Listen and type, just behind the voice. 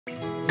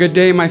Good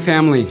day, my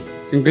family,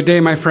 and good day,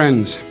 my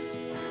friends.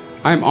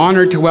 I'm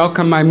honored to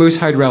welcome my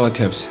Moosehide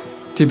relatives,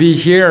 to be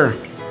here,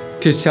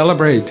 to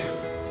celebrate,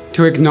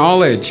 to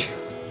acknowledge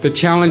the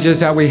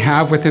challenges that we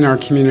have within our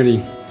community.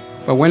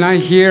 But when I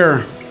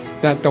hear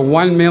that the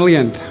 1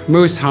 millionth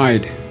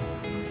Moosehide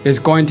is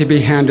going to be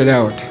handed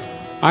out,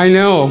 I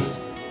know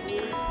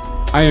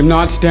I am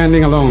not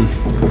standing alone.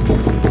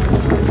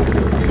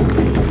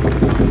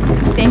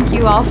 Thank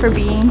you all for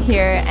being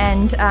here,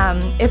 and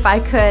if I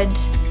could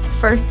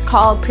first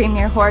call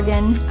Premier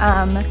Horgan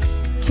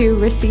to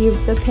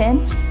receive the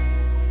pin.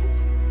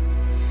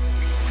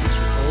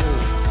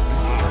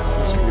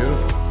 That's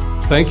beautiful.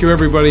 Thank you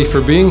everybody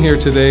for being here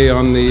today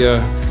on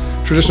the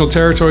traditional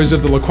territories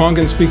of the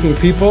Lekwungen-speaking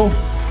people,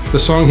 the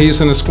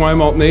Songhees and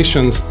Esquimalt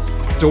nations.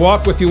 To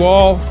walk with you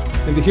all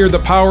and to hear the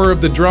power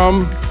of the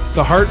drum,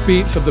 the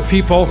heartbeats of the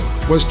people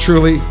was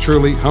truly,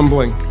 truly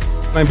humbling.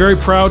 I'm very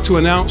proud to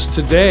announce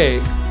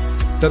today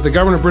that the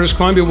Government of British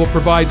Columbia will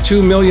provide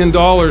 $2 million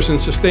in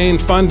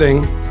sustained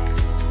funding.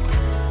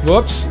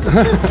 Whoops,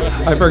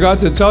 I forgot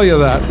to tell you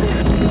that.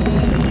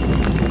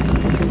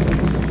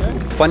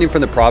 Funding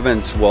from the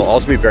province will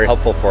also be very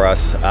helpful for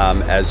us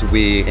as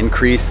we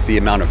increase the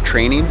amount of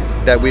training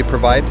that we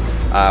provide.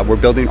 We're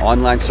building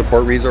online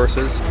support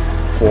resources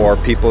for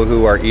people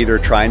who are either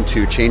trying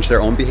to change their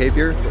own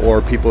behavior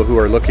or people who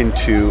are looking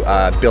to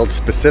build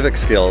specific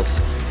skills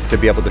to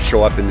be able to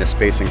show up in this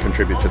space and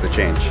contribute to the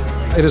change.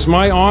 It is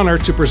my honor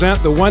to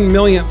present the 1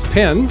 millionth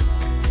pin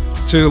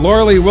to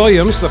Lauralee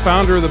Williams, the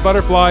founder of the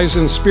Butterflies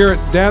in Spirit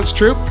dance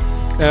troupe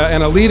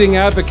and a leading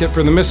advocate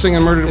for the missing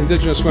and murdered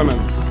Indigenous women.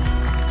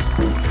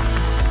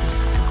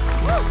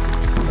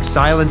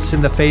 Silence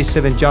in the face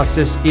of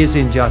injustice is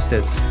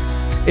injustice.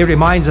 It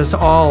reminds us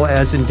all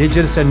as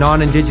Indigenous and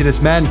non-Indigenous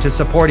men to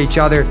support each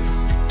other,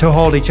 to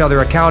hold each other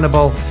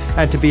accountable,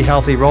 and to be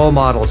healthy role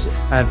models.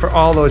 And for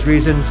all those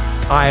reasons,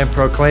 I am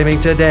proclaiming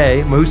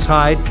today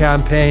Moosehide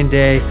Campaign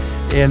Day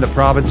in the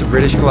province of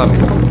British Columbia.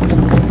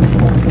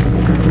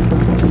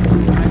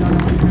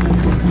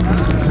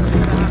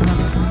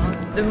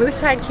 The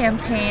Moosehide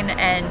campaign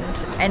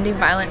and ending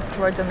violence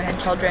towards women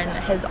and children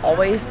has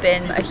always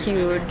been a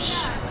huge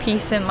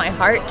piece in my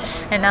heart,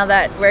 and now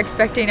that we're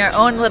expecting our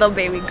own little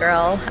baby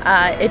girl,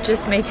 it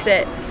just makes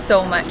it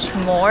so much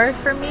more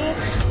for me.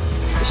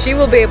 She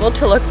will be able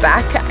to look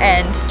back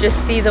and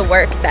just see the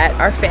work that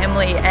our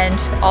family and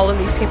all of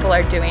these people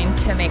are doing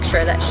to make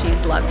sure that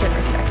she's loved and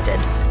respected.